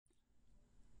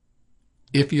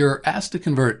If you're asked to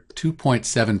convert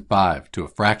 2.75 to a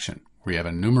fraction, where you have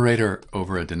a numerator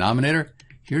over a denominator,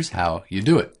 here's how you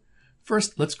do it.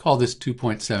 First, let's call this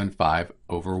 2.75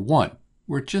 over 1.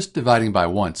 We're just dividing by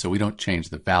 1, so we don't change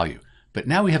the value. But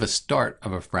now we have a start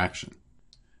of a fraction.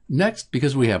 Next,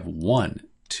 because we have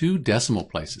two decimal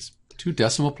places, we're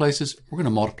going to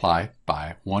multiply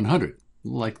by 100,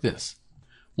 like this.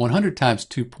 100 times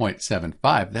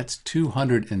 2.75, that's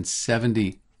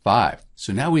 275.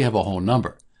 So now we have a whole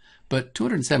number. But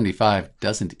 275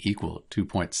 doesn't equal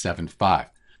 2.75.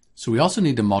 So we also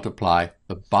need to multiply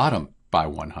the bottom by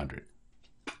 100.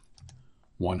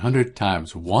 100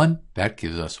 times 1, that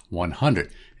gives us 100.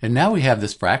 And now we have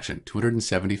this fraction,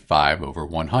 275 over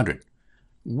 100.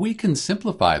 We can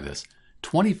simplify this.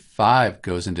 25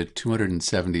 goes into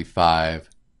 275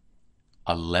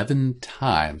 11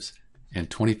 times, and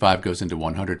 25 goes into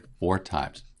 100 4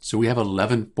 times. So we have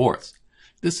 11/4.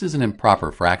 This is an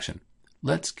improper fraction.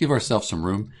 Let's give ourselves some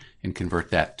room and convert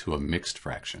that to a mixed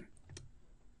fraction.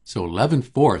 So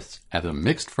 11/4 as a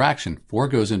mixed fraction, 4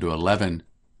 goes into 11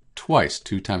 twice.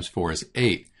 2 times 4 is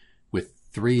 8, with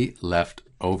 3 left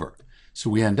over. So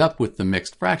we end up with the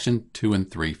mixed fraction 2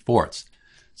 3/4.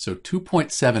 So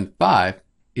 2.75,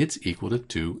 it's equal to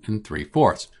 2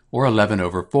 3/4, or 11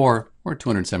 over 4, or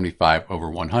 275 over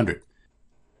 100.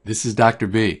 This is Dr.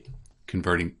 B,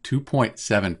 converting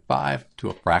 2.75 to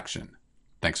a fraction.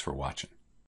 Thanks for watching.